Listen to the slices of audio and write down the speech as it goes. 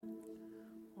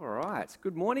All right.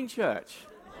 Good morning, church.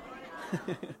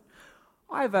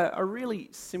 I have a really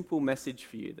simple message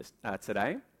for you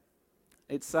today.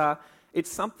 It's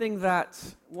something that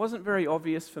wasn't very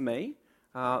obvious for me,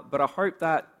 but I hope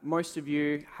that most of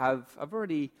you have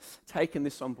already taken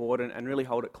this on board and really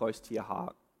hold it close to your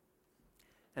heart.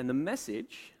 And the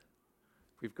message,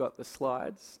 we've got the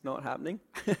slides not happening.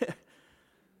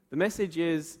 The message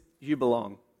is, you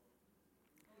belong.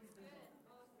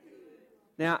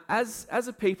 Now, as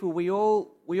a people, we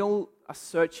all are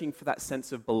searching for that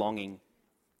sense of belonging.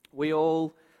 We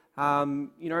all,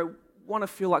 want to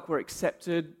feel like we're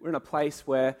accepted. We're in a place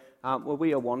where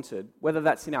we are wanted, whether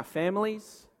that's in our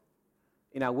families,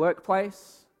 in our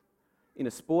workplace, in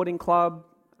a sporting club,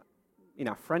 in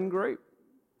our friend group,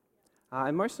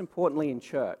 and most importantly in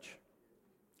church.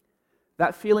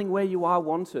 That feeling where you are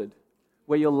wanted,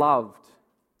 where you're loved,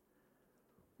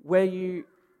 where you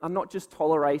are not just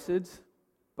tolerated,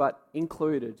 but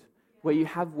included, where you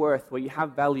have worth, where you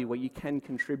have value, where you can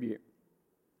contribute.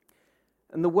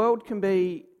 And the world can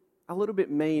be a little bit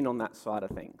mean on that side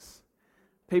of things.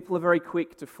 People are very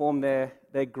quick to form their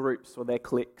groups or their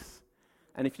cliques.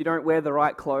 And if you don't wear the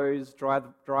right clothes, drive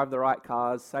the right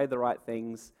cars, say the right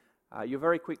things, you're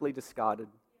very quickly discarded.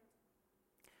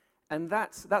 And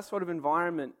that sort of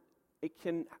environment, it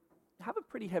can have a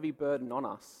pretty heavy burden on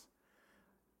us.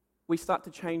 We start to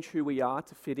change who we are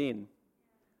to fit in.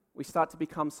 We start to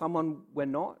become someone we're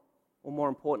not, or more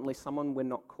importantly, someone we're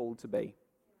not called to be.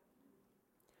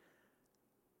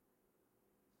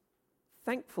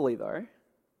 Thankfully, though,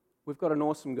 we've got an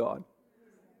awesome God,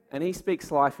 and He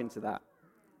speaks life into that.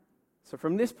 So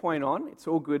from this point on, it's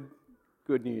all good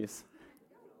news.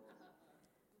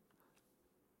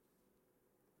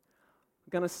 I'm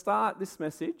going to start this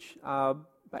message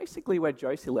basically where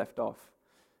Josie left off,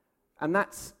 and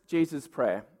that's Jesus'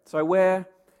 prayer. So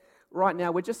right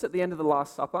now, we're just at the end of the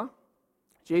Last Supper.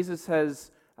 Jesus has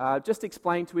just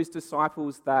explained to His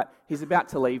disciples that He's about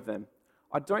to leave them.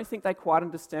 I don't think they quite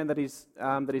understand that He's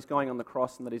going on the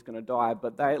cross and that He's going to die,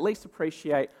 but they at least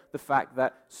appreciate the fact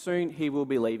that soon He will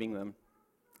be leaving them.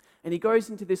 And He goes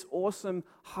into this awesome,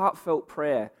 heartfelt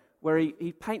prayer where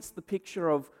He paints the picture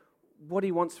of what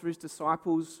He wants for His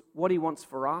disciples, what He wants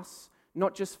for us,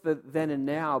 not just for then and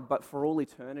now, but for all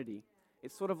eternity.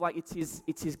 It's sort of like it's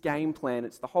his game plan.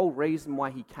 It's the whole reason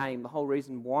why He came, the whole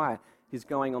reason why He's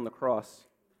going on the cross.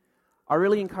 I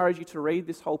really encourage you to read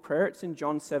this whole prayer. It's in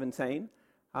John 17.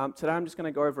 Today I'm just going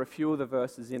to go over a few of the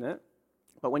verses in it.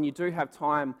 But when you do have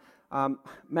time,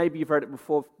 maybe you've read it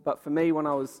before, but for me, when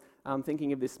I was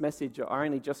thinking of this message, I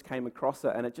only just came across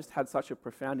it, and it just had such a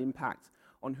profound impact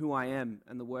on who I am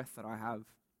and the worth that I have.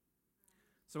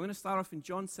 So I'm going to start off in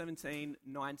John 17,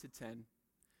 9 to 10.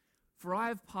 For I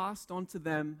have passed on to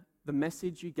them the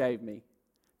message you gave me.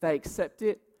 They accept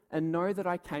it and know that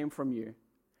I came from you,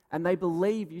 and they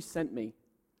believe you sent me.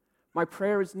 My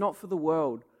prayer is not for the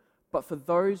world, but for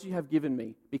those you have given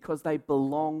me, because they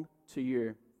belong to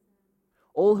you.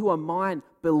 All who are mine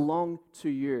belong to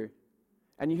you,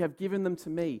 and you have given them to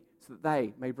me so that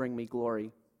they may bring me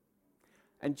glory.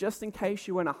 And just in case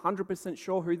you weren't 100%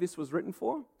 sure who this was written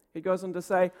for, he goes on to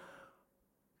say,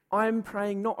 I'm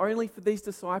praying not only for these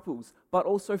disciples, but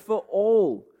also for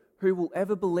all who will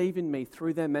ever believe in me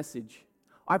through their message.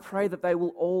 I pray that they will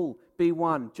all be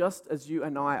one, just as you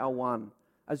and I are one,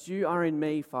 as you are in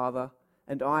me, Father,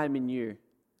 and I am in you.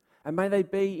 And may they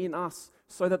be in us,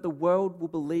 so that the world will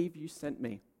believe you sent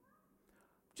me.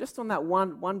 Just on that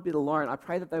one bit alone, I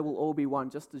pray that they will all be one,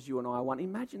 just as you and I are one.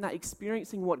 Imagine that,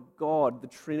 experiencing what God, the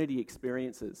Trinity,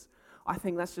 experiences. I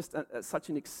think that's just such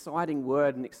an exciting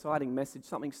word, an exciting message,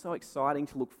 something so exciting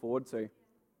to look forward to.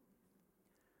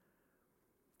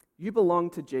 You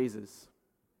belong to Jesus.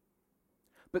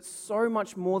 But so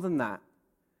much more than that.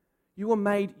 You were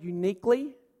made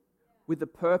uniquely with the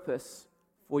purpose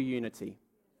for unity.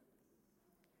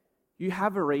 You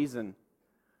have a reason.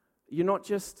 You're not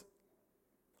just,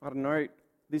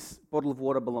 this bottle of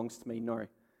water belongs to me. No.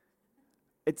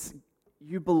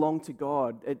 You belong to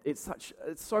God. It's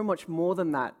so much more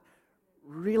than that.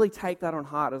 Really take that on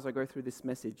heart as I go through this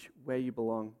message, where you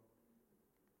belong.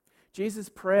 Jesus'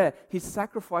 prayer, His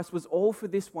sacrifice was all for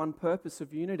this one purpose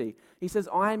of unity. He says,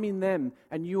 I am in them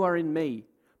and you are in me.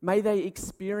 May they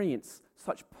experience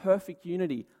such perfect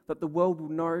unity that the world will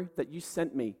know that you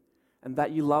sent me and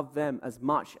that you love them as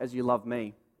much as you love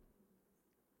me.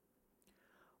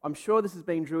 I'm sure this has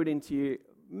been drilled into you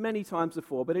many times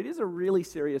before, but it is a really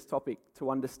serious topic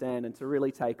to understand and to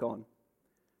really take on.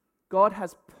 God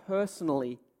has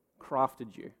personally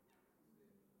crafted you.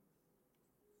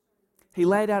 He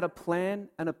laid out a plan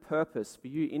and a purpose for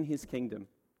you in His kingdom.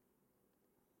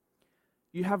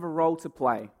 You have a role to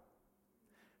play.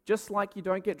 Just like you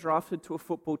don't get drafted to a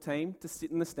football team to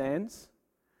sit in the stands.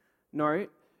 No,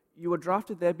 you are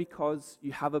drafted there because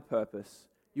you have a purpose.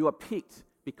 You are picked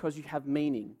because you have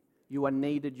meaning. You are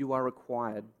needed, you are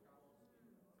required.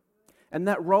 And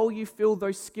that role you fill,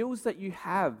 those skills that you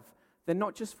have, they're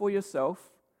not just for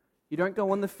yourself. You don't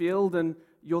go on the field and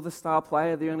you're the star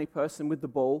player, the only person with the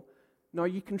ball. No,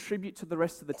 you contribute to the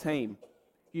rest of the team.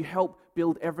 You help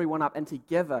build everyone up, and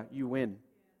together you win.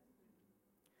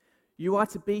 You are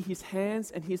to be his hands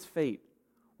and his feet,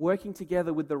 working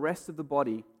together with the rest of the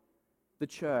body, the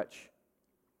church,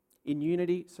 in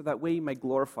unity so that we may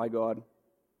glorify God.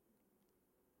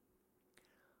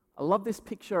 I love this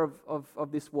picture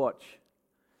of this watch.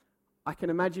 I can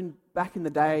imagine back in the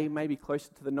day, maybe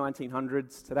closer to the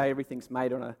 1900s. Today everything's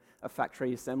made on a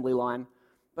factory assembly line.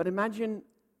 But imagine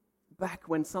back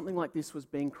when something like this was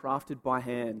being crafted by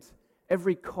hand.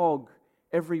 Every cog,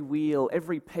 every wheel,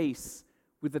 every piece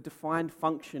with a defined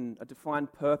function, a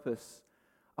defined purpose,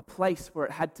 a place where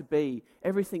it had to be,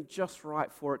 everything just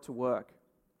right for it to work.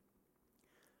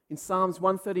 In Psalms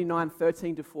 139,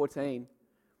 13 to 14,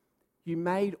 you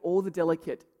made all the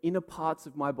delicate inner parts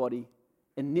of my body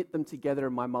and knit them together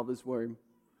in my mother's womb.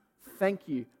 Thank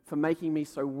you for making me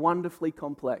so wonderfully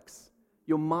complex.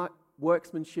 Your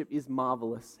workmanship is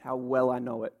marvelous. How well I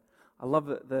know it. I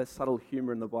love the subtle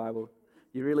humor in the Bible.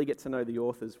 You really get to know the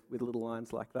authors with little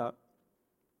lines like that.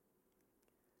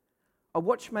 A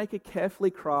watchmaker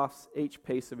carefully crafts each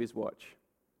piece of his watch.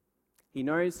 He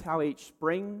knows how each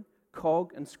spring,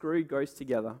 cog, and screw goes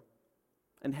together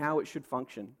and how it should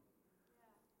function.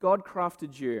 God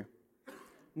crafted you,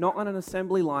 not on an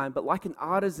assembly line, but like an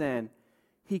artisan.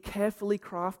 He carefully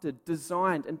crafted,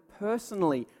 designed, and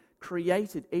personally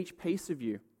created each piece of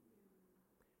you.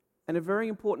 And a very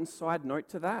important side note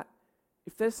to that,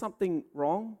 if there's something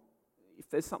wrong, if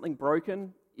there's something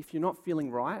broken, if you're not feeling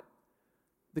right,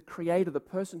 the creator, the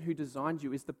person who designed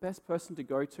you, is the best person to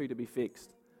go to be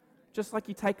fixed. Just like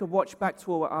you take a watch back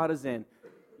to an artisan,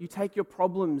 you take your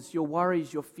problems, your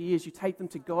worries, your fears, you take them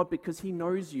to God because he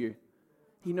knows you.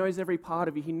 He knows every part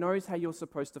of you. He knows how you're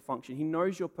supposed to function. He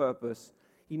knows your purpose.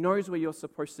 He knows where you're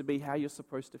supposed to be, how you're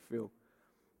supposed to feel.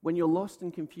 When you're lost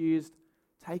and confused,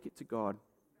 take it to God.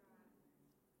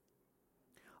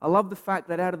 I love the fact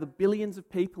that out of the billions of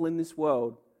people in this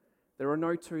world, there are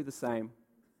no two the same.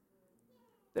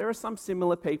 There are some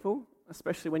similar people,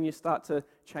 especially when you start to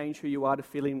change who you are to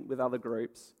fit in with other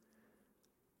groups.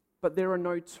 But there are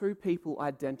no two people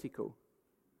identical.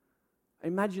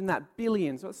 Imagine that,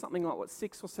 billions, or something like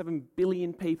 6 or 7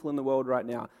 billion people in the world right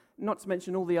now, not to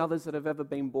mention all the others that have ever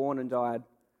been born and died.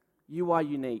 You are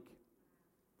unique.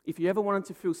 If you ever wanted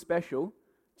to feel special,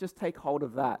 just take hold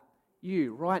of that.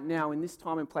 You, right now, in this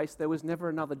time and place, there was never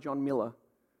another John Miller.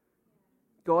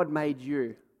 God made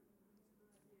you.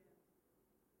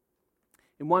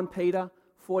 In 1 Peter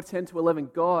 4:10 to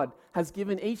 11, God has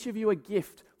given each of you a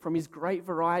gift from his great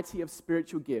variety of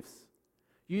spiritual gifts.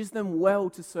 Use them well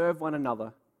to serve one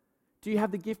another. Do you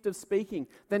have the gift of speaking?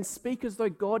 Then speak as though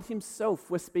God himself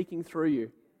were speaking through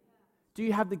you. Do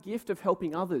you have the gift of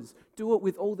helping others? Do it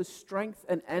with all the strength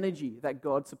and energy that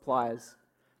God supplies.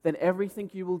 Then everything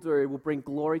you will do will bring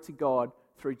glory to God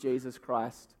through Jesus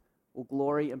Christ. All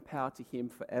glory and power to him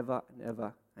forever and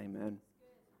ever. Amen.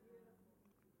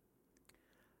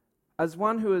 As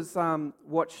one who has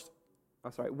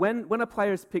when a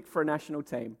player is picked for a national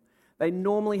team, they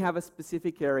normally have a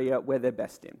specific area where they're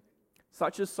best in.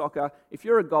 Such as soccer, if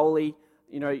you're a goalie,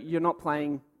 you're not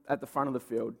playing at the front of the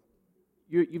field.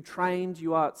 You've trained,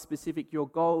 you are specific, your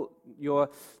goal, your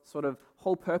sort of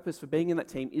whole purpose for being in that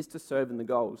team is to serve in the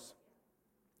goals.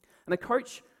 And a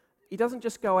coach, he doesn't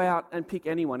just go out and pick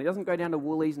anyone. He doesn't go down to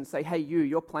Woolies and say, hey,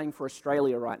 you're playing for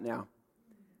Australia right now.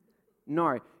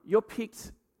 No, you're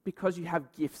picked because you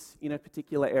have gifts in a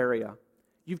particular area.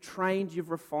 You've trained, you've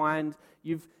refined,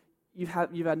 you've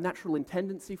had natural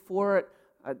tendency for it.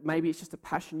 Maybe it's just a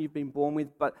passion you've been born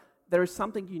with, but there is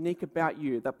something unique about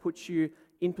you that puts you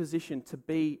in position to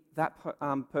be that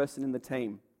person in the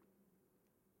team.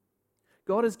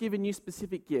 God has given you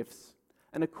specific gifts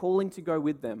and a calling to go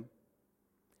with them.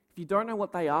 If you don't know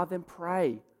what they are, then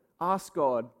pray. Ask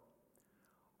God.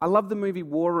 I love the movie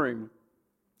War Room.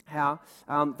 How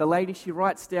the lady, she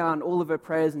writes down all of her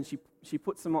prayers and she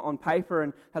puts them on paper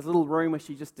and has a little room where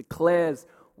she just declares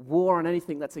war on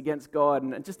anything that's against God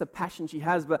and just the passion she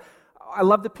has. But I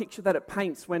love the picture that it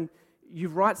paints when you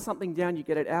write something down, you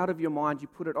get it out of your mind, you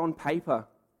put it on paper.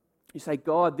 You say,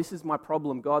 God, this is my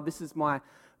problem. God, this is my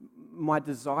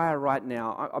desire right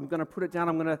now. I'm going to put it down.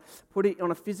 I'm going to put it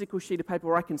on a physical sheet of paper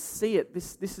where I can see it.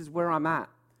 This is where I'm at.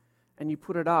 And you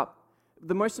put it up.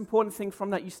 the most important thing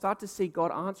from that, you start to see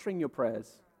God answering your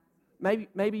prayers.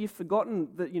 Maybe you've forgotten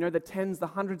the tens, the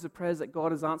hundreds of prayers that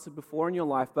God has answered before in your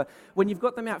life, but when you've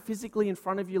got them out physically in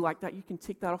front of you like that, you can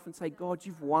tick that off and say, God,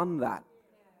 you've won that.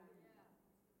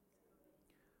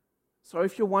 So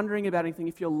if you're wondering about anything,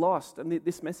 if you're lost, and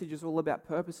this message is all about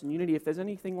purpose and unity, if there's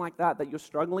anything like that you're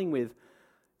struggling with,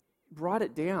 write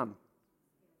it down.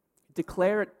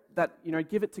 Declare it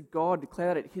give it to God,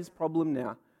 declare that it's His problem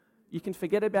now. You can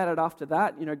forget about it after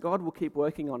that, God will keep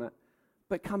working on it.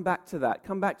 But come back to that.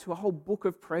 Come back to a whole book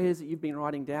of prayers that you've been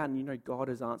writing down, and God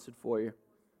has answered for you.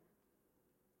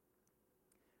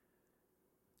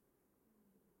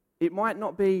 It might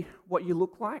not be what you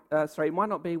look like. It might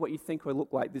not be what you think or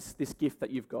look like, this gift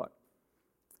that you've got.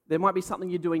 There might be something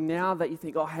you're doing now that you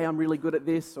think, oh, hey, I'm really good at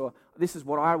this, or this is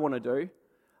what I want to do.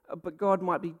 But God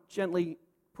might be gently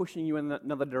pushing you in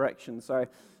another direction. So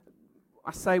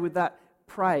I say with that,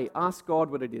 pray. Ask God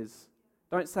what it is.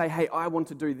 Don't say, hey, I want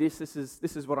to do this.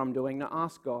 This is what I'm doing. No,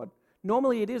 ask God.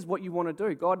 Normally it is what you want to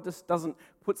do. God just doesn't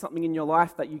put something in your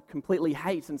life that you completely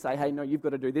hate and say, hey, no, you've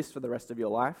got to do this for the rest of your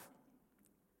life.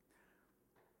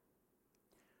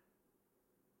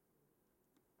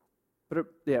 But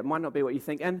it might not be what you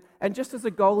think. And just as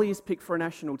a goalie is picked for a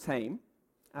national team,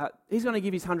 he's going to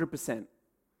give his 100%.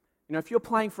 If you're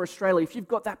playing for Australia, if you've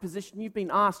got that position, you've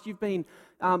been asked, you've been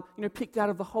picked out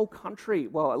of the whole country,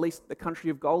 well, at least the country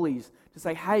of goalies, to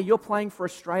say, hey, you're playing for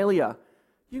Australia.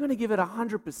 You're going to give it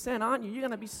 100%, aren't you? You're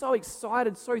going to be so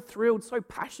excited, so thrilled, so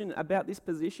passionate about this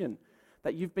position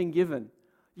that you've been given.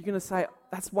 You're going to say,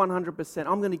 that's 100%.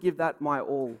 I'm going to give that my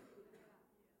all.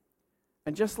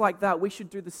 And just like that, we should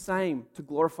do the same to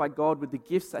glorify God with the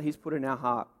gifts that He's put in our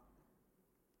heart.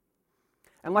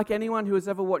 And like anyone who has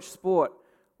ever watched sport,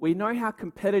 we know how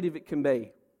competitive it can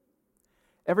be.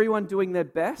 Everyone doing their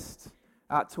best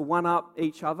to one-up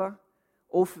each other,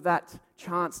 all for that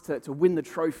chance to win the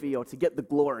trophy or to get the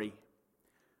glory.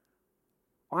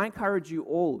 I encourage you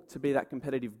all to be that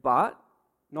competitive, but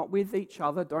not with each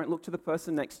other. Don't look to the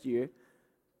person next to you.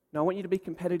 No, I want you to be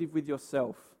competitive with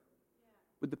yourself,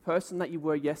 with the person that you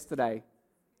were yesterday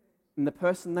and the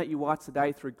person that you are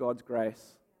today through God's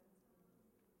grace.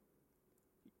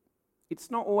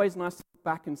 It's not always nice to look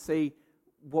back and see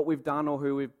what we've done or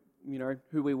who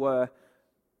we were,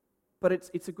 but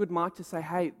it's a good mark to say,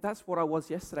 hey, that's what I was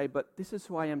yesterday, but this is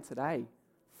who I am today.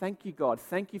 Thank you, God.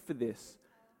 Thank you for this.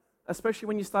 Especially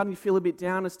when you're starting to feel a bit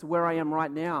down as to where I am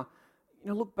right now.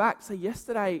 Look back, say,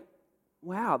 yesterday,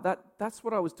 wow, that's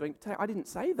what I was doing. I didn't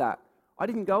say that. I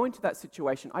didn't go into that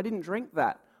situation. I didn't drink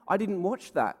that. I didn't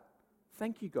watch that.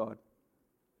 Thank you, God.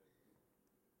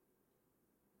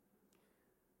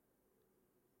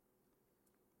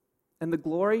 And the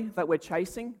glory that we're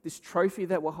chasing, this trophy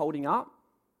that we're holding up,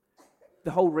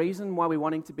 the whole reason why we're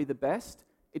wanting to be the best,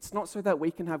 it's not so that we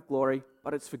can have glory,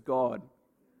 but it's for God.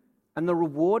 And the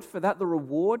reward for that, the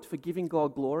reward for giving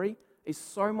God glory, is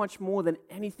so much more than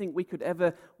anything we could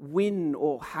ever win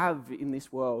or have in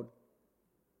this world.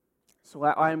 So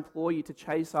I implore you to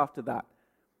chase after that.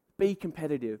 Be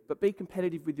competitive, but be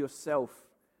competitive with yourself.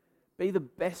 Be the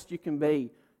best you can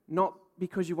be, not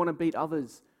because you want to beat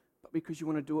others, but because you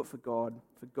want to do it for God,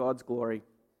 for God's glory.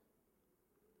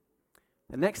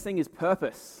 The next thing is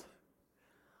purpose.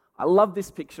 I love this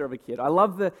picture of a kid. I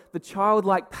love the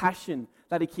childlike passion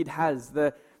that a kid has.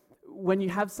 When you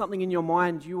have something in your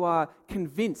mind, you are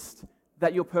convinced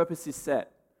that your purpose is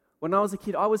set. When I was a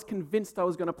kid, I was convinced I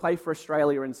was going to play for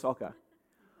Australia in soccer.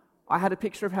 I had a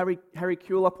picture of Harry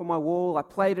Kewell up on my wall. I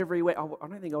played every week. I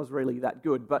don't think I was really that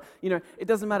good, but it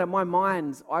doesn't matter. My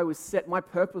mind, I was set. My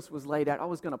purpose was laid out. I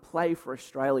was going to play for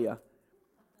Australia.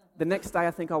 The next day,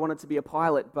 I think I wanted to be a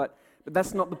pilot, but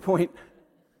that's not the point.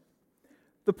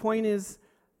 The point is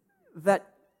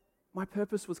that my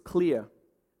purpose was clear.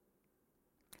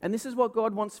 And this is what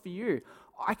God wants for you.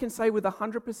 I can say with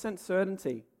 100%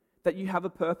 certainty that you have a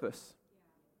purpose.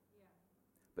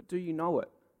 But do you know it?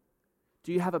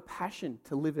 Do you have a passion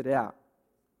to live it out?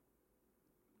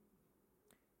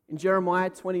 In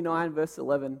Jeremiah 29, verse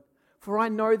 11, "For I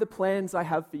know the plans I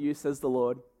have for you, says the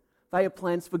Lord. They are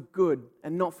plans for good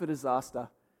and not for disaster,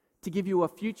 to give you a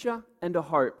future and a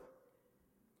hope."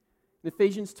 In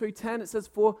Ephesians 2:10, it says,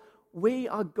 "For we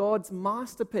are God's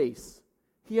masterpiece.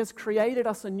 He has created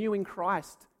us anew in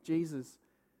Christ Jesus,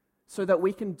 so that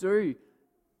we can do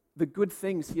the good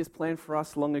things He has planned for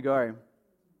us long ago."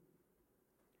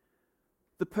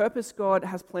 The purpose God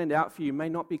has planned out for you may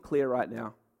not be clear right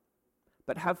now,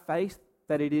 but have faith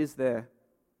that it is there.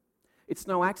 It's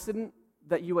no accident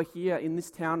that you are here in this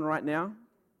town right now.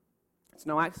 It's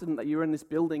no accident that you're in this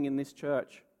building, in this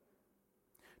church.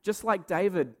 Just like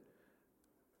David,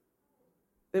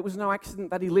 It was no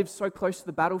accident that he lived so close to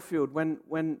the battlefield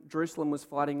when Jerusalem was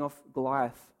fighting off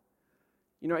Goliath.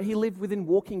 You know, he lived within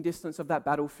walking distance of that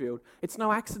battlefield. It's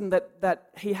no accident that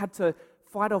he had to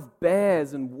fight off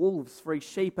bears and wolves for his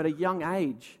sheep at a young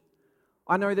age.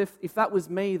 I know that if that was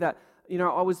me, that, you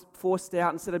know, I was forced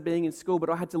out instead of being in school, but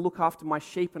I had to look after my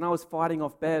sheep and I was fighting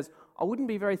off bears, I wouldn't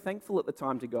be very thankful at the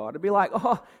time to God. I'd be like,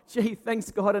 oh, gee,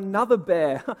 thanks God, another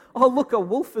bear. Oh, look, a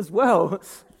wolf as well.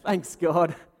 Thanks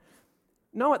God.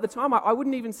 No, at the time, I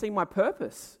wouldn't even see my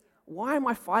purpose. Why am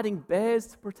I fighting bears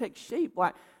to protect sheep?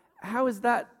 Like, how has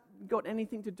that got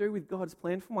anything to do with God's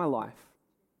plan for my life?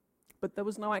 But there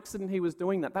was no accident he was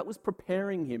doing that. That was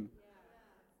preparing him.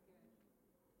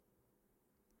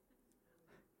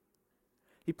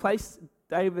 He placed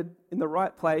David in the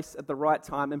right place at the right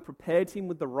time and prepared him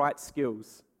with the right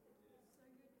skills.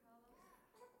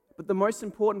 But the most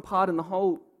important part in the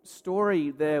whole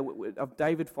story there of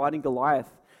David fighting Goliath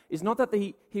is not that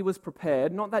he was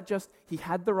prepared, not that just he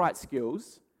had the right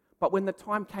skills, but when the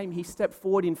time came, he stepped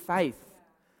forward in faith.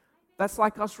 That's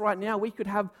like us right now. We could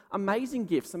have amazing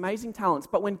gifts, amazing talents,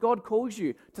 but when God calls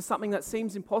you to something that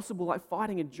seems impossible, like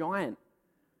fighting a giant,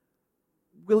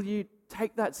 will you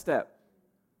take that step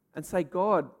and say,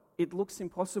 God, it looks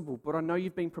impossible, but I know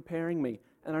you've been preparing me,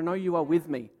 and I know you are with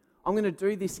me. I'm going to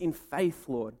do this in faith,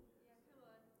 Lord.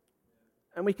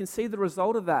 And we can see the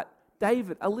result of that.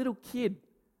 David, a little kid,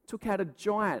 took out a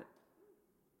giant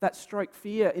that stroked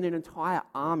fear in an entire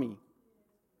army.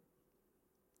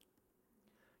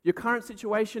 Your current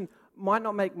situation might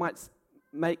not make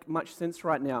much sense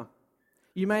right now.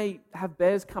 You may have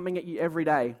bears coming at you every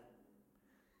day.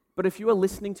 But if you are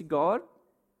listening to God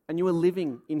and you are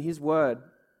living in His Word,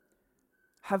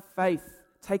 have faith,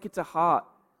 take it to heart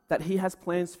that He has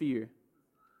plans for you.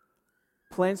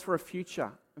 Plans for a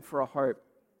future and for a hope.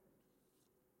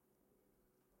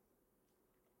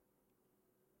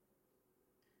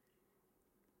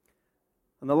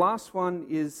 And the last one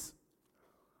is,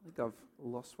 I think I've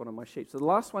lost one of my sheets. So the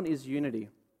last one is unity.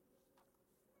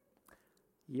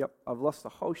 Yep, I've lost a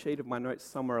whole sheet of my notes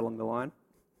somewhere along the line.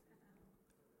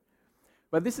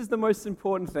 But this is the most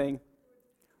important thing.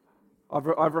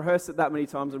 I've rehearsed it that many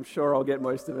times, I'm sure I'll get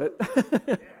most of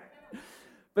it.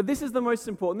 But this is the most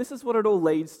important. This is what it all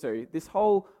leads to, this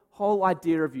whole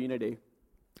idea of unity.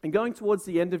 And going towards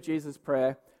the end of Jesus'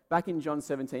 prayer, back in John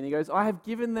 17, he goes, I have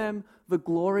given them the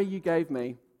glory you gave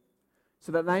me,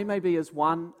 so that they may be as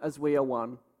one as we are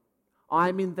one. I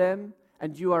am in them,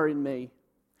 and you are in me.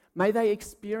 May they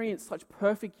experience such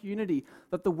perfect unity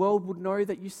that the world would know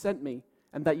that you sent me,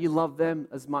 and that you love them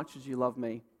as much as you love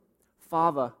me.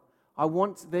 Father, I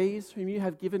want these whom you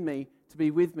have given me to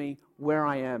be with me where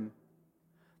I am.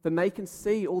 Then they can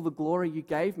see all the glory you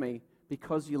gave me,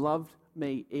 because you loved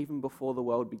me even before the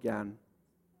world began.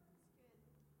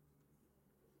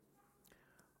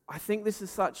 I think this is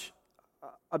such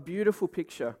a beautiful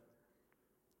picture,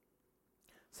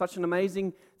 such an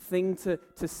amazing thing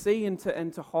to see and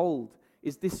to hold,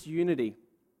 is this unity.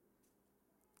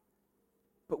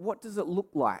 But what does it look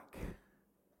like?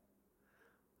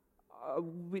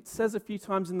 It says a few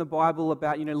times in the Bible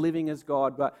about, living as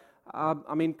God, but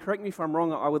correct me if I'm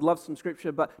wrong, I would love some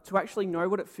scripture, but to actually know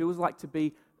what it feels like to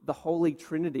be the Holy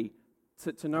Trinity,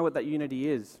 to know what that unity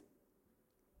is.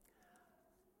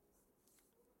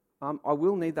 I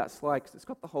will need that slide because it's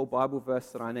got the whole Bible verse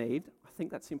that I need. I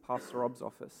think that's in Pastor Rob's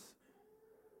office.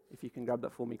 If you can grab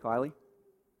that for me, Kylie.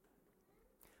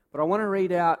 But I want to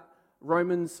read out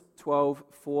Romans 12,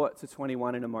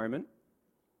 4-21 in a moment.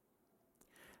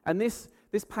 And this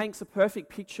paints a perfect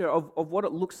picture of what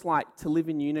it looks like to live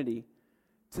in unity,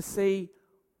 to see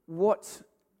what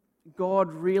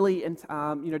God really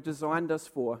designed us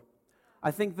for.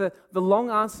 I think the long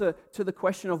answer to the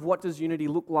question of what does unity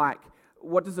look like,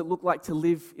 what does it look like to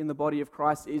live in the body of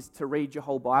Christ, is to read your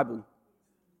whole Bible.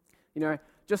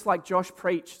 Just like Josh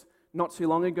preached not too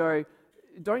long ago,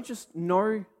 don't just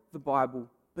know the Bible,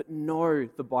 but know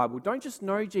the Bible. Don't just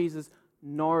know Jesus,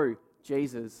 know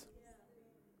Jesus.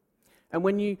 And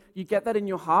when you get that in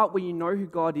your heart, when you know who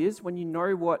God is, when you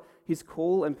know what His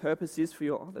call and purpose is for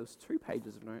your... Oh, there was 2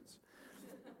 pages of notes.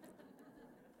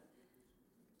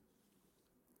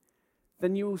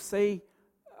 Then you will see...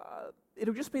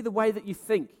 it'll just be the way that you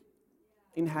think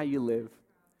in how you live.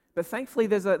 But thankfully,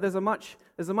 there's a much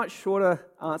shorter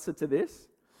answer to this.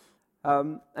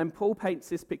 And Paul paints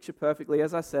this picture perfectly,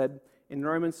 as I said, in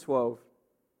Romans 12.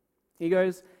 He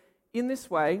goes, in this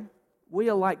way, we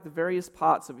are like the various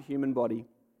parts of a human body.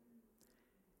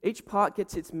 Each part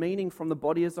gets its meaning from the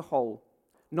body as a whole,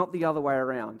 not the other way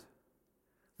around.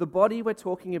 The body we're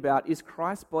talking about is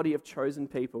Christ's body of chosen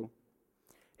people.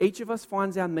 Each of us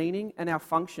finds our meaning and our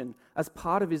function as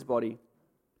part of his body.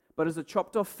 But as a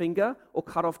chopped off finger or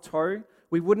cut off toe,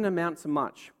 we wouldn't amount to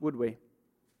much, would we?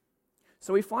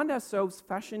 So we find ourselves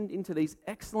fashioned into these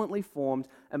excellently formed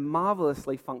and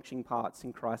marvelously functioning parts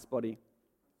in Christ's body.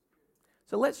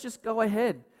 So let's just go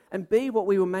ahead and be what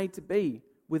we were made to be,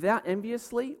 without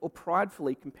enviously or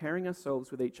pridefully comparing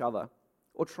ourselves with each other,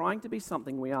 or trying to be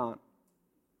something we aren't.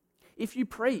 If you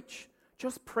preach,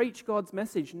 just preach God's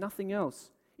message, nothing else.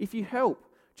 If you help,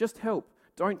 just help,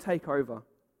 don't take over.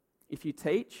 If you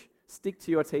teach, stick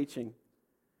to your teaching.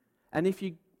 And if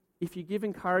you give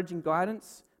encouraging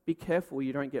guidance, be careful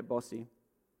you don't get bossy.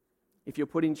 If you're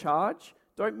put in charge,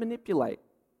 don't manipulate.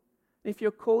 If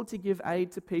you're called to give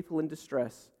aid to people in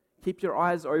distress, keep your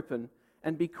eyes open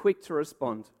and be quick to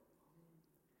respond.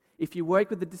 If you work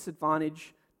with the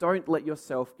disadvantaged, don't let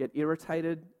yourself get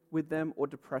irritated with them or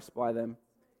depressed by them.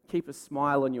 Keep a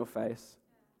smile on your face.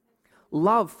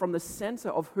 Love from the center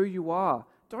of who you are.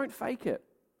 Don't fake it.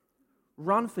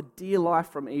 Run for dear life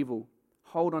from evil.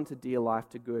 Hold on to dear life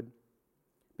to good.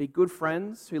 Be good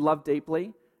friends who love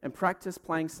deeply and practice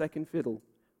playing second fiddle.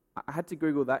 I had to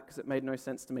Google that because it made no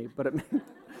sense to me, but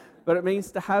it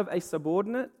means to have a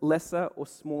subordinate, lesser or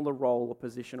smaller role or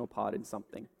position or part in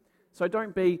something. So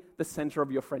don't be the center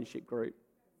of your friendship group.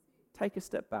 Take a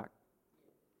step back.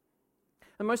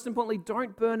 And most importantly,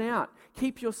 don't burn out.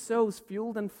 Keep yourselves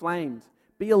fueled and flamed.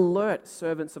 Be alert,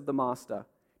 servants of the Master,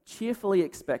 cheerfully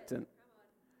expectant.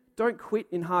 Don't quit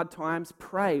in hard times.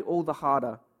 Pray all the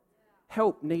harder.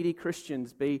 Help needy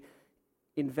Christians. Be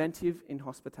inventive in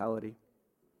hospitality.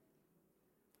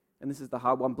 And this is the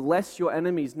hard one. Bless your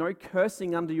enemies. No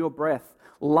cursing under your breath.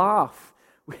 Laugh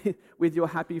with your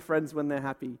happy friends when they're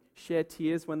happy. Share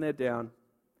tears when they're down.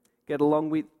 Get along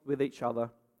with each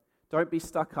other. Don't be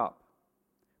stuck up.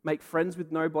 Make friends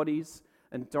with nobodies.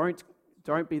 And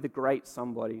don't be the great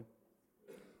somebody.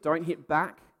 Don't hit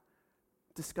back.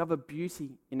 Discover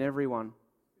beauty in everyone.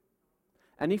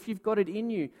 And if you've got it in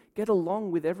you, get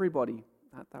along with everybody.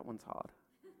 That one's hard.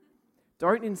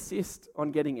 Don't insist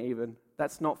on getting even.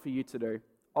 That's not for you to do.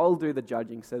 I'll do the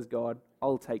judging, says God.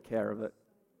 I'll take care of it.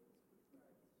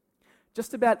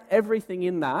 Just about everything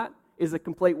in that is a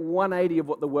complete 180 of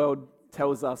what the world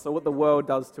tells us or what the world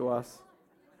does to us.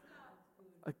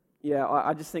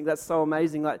 I just think that's so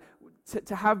amazing. Like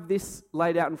to have this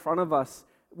laid out in front of us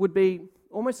would be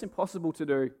almost impossible to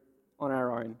do on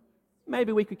our own.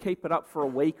 Maybe we could keep it up for a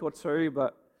week or two,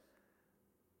 but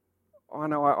I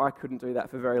know I couldn't do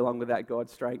that for very long without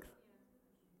God's strength.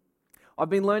 I've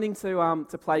been learning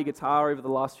to play guitar over the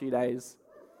last few days,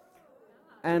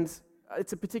 and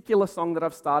it's a particular song that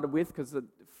I've started with because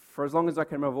for as long as I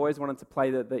can remember, I've always wanted to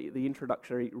play the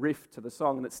introductory riff to the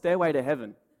song, and it's Stairway to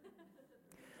Heaven.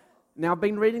 Now, I've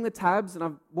been reading the tabs, and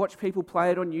I've watched people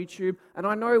play it on YouTube, and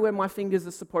I know where my fingers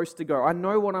are supposed to go. I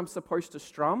know what I'm supposed to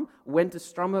strum, when to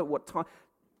strum it, what time,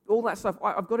 all that stuff.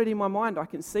 I've got it in my mind. I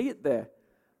can see it there.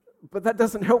 But that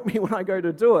doesn't help me when I go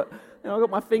to do it. I've got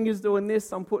my fingers doing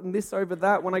this, I'm putting this over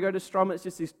that. When I go to strum, it's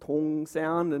just this tong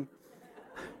sound.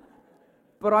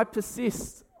 But I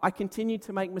persist. I continue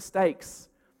to make mistakes.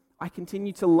 I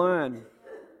continue to learn.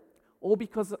 All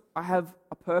because I have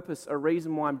a purpose, a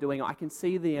reason why I'm doing it. I can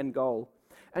see the end goal.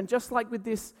 And just like with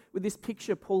this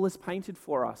picture Paul has painted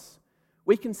for us,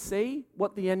 we can see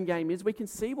what the end game is. We can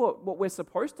see what we're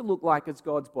supposed to look like as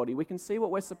God's body. We can see what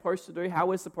we're supposed to do, how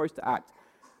we're supposed to act.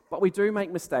 But we do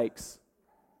make mistakes.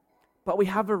 But we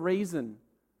have a reason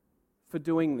for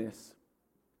doing this.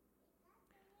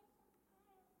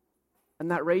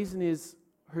 And that reason is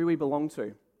who we belong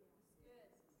to.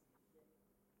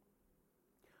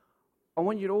 I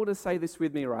want you all to say this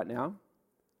with me right now.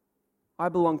 I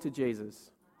belong to Jesus.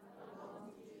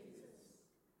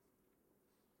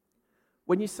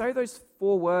 When you say those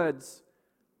 4 words,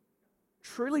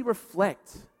 truly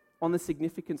reflect on the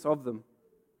significance of them.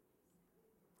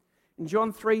 In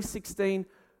John 3:16,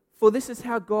 for this is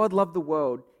how God loved the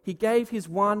world. He gave his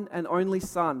one and only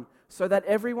Son, so that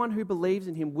everyone who believes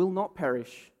in him will not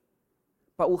perish,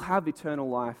 but will have eternal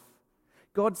life.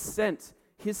 God sent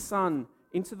his Son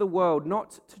into the world,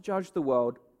 not to judge the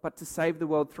world, but to save the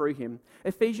world through him.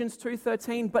 Ephesians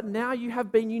 2:13, but now you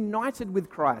have been united with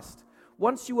Christ.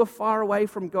 Once you were far away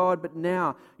from God, but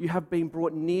now you have been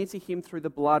brought near to him through the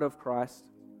blood of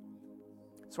Christ.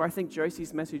 So I think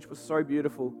Josie's message was so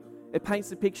beautiful. It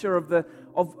paints a picture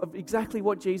of exactly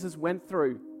what Jesus went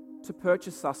through to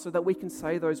purchase us so that we can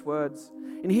say those words.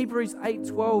 In Hebrews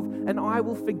 8:12, and I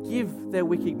will forgive their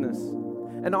wickedness,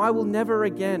 and I will never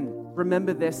again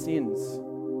remember their sins.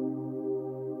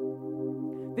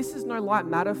 This is no light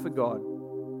matter for God.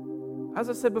 As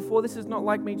I said before, this is not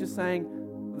like me just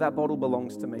saying, that bottle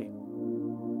belongs to me.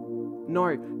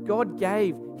 No, God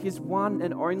gave his one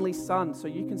and only Son so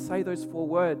you can say those 4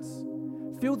 words.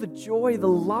 Feel the joy, the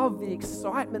love, the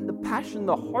excitement, the passion,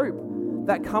 the hope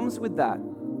that comes with that.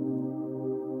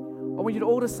 I want you to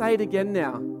all to say it again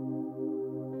now.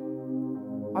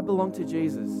 I belong to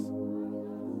Jesus.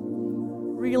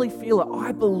 Really feel it.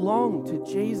 I belong to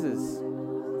Jesus.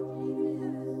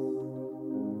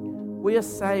 We are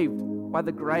saved by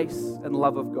the grace and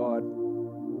love of God.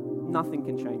 Nothing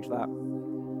can change that.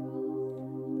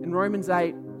 In Romans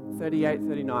 8, 38,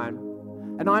 39,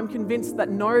 and I'm convinced that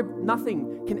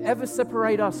nothing can ever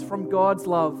separate us from God's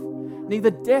love. Neither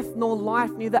death nor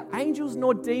life, neither angels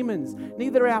nor demons,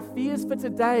 neither our fears for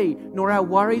today nor our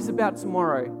worries about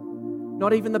tomorrow.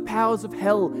 Not even the powers of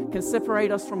hell can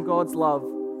separate us from God's love.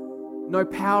 No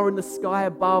power in the sky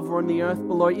above or on the earth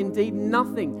below. Indeed,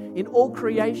 nothing in all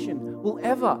creation will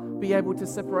ever be able to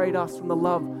separate us from the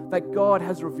love that God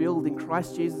has revealed in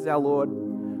Christ Jesus our Lord.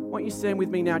 Won't you stand with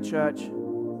me now, church?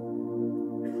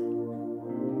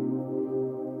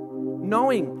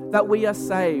 Knowing that we are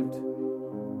saved,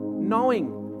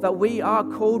 knowing that we are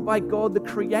called by God, the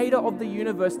creator of the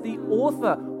universe, the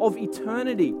author of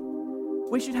eternity,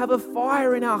 we should have a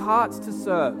fire in our hearts to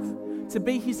serve, to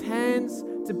be his hands,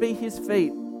 to be his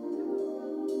feet.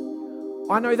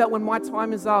 I know that when my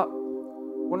time is up,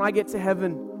 when I get to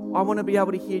heaven, I want to be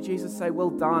able to hear Jesus say, "Well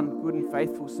done, good and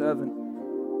faithful servant."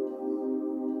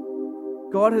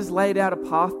 God has laid out a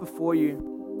path before you.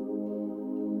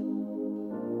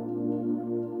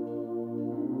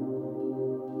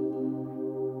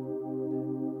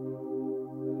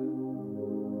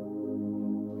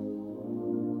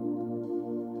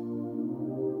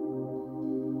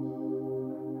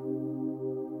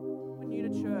 When you're new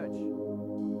to church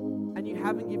and you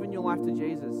haven't given your life to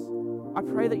Jesus, I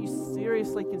pray that you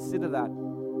seriously consider that.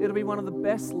 It'll be one of the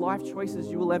best life choices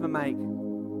you will ever make.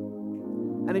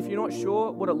 And if you're not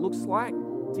sure what it looks like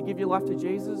to give your life to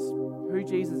Jesus, who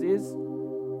Jesus is,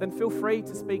 then feel free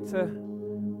to speak to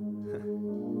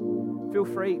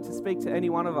any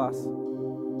one of us.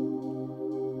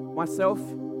 Myself,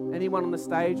 anyone on the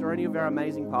stage, or any of our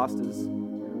amazing pastors.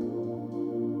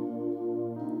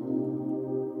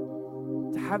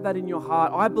 To have that in your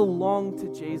heart, I belong to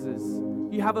Jesus.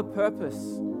 You have a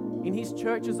purpose in his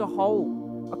church as a whole,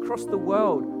 across the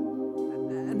world.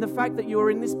 And the fact that you are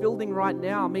in this building right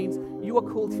now means you are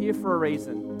called here for a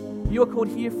reason. You are called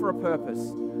here for a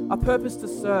purpose to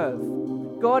serve.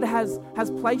 God has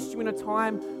placed you in a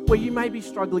time where you may be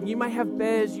struggling. You may have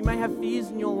bears, you may have fears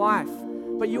in your life,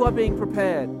 but you are being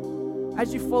prepared.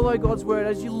 As you follow God's word,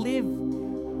 as you live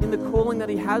in the calling that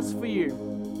he has for you,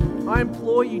 I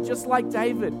implore you, just like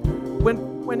David, when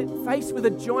faced with a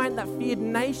giant that feared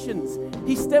nations,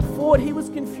 he stepped forward. He was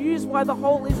confused why the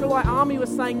whole Israelite army was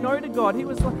saying no to God. He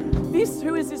was like,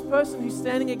 who is this person who's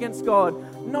standing against God?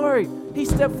 No, he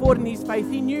stepped forward in his faith.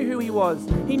 He knew who he was.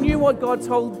 He knew what God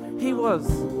told he was.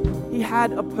 He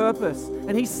had a purpose,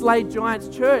 and he slayed giants.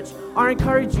 Church, I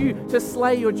encourage you to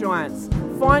slay your giants.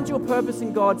 Find your purpose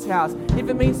in God's house. If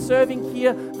it means serving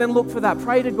here, then look for that.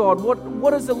 Pray to God.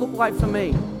 What does it look like for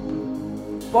me?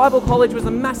 Bible college was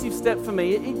a massive step for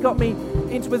me. It got me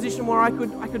into a position where I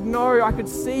could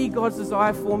see God's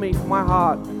desire for me, for my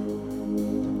heart.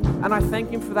 And I thank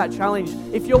him for that challenge.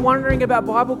 If you're wondering about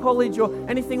Bible college or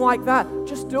anything like that,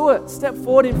 just do it. Step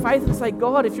forward in faith and say,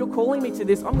 God, if you're calling me to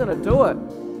this, I'm going to do it.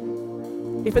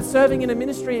 If it's serving in a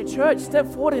ministry at church, step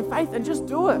forward in faith and just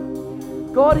do it.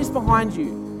 God is behind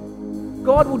you.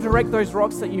 God will direct those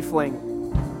rocks that you fling.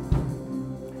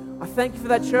 I thank you for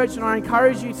that, church, and I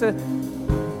encourage you to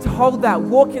hold that,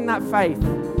 walk in that faith,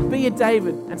 be a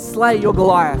David and slay your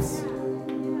Goliaths.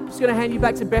 I'm just going to hand you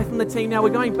back to Beth and the team now. We're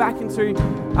going back into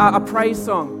a praise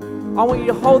song. I want you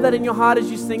to hold that in your heart as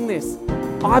you sing this.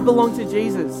 I belong to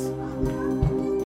Jesus.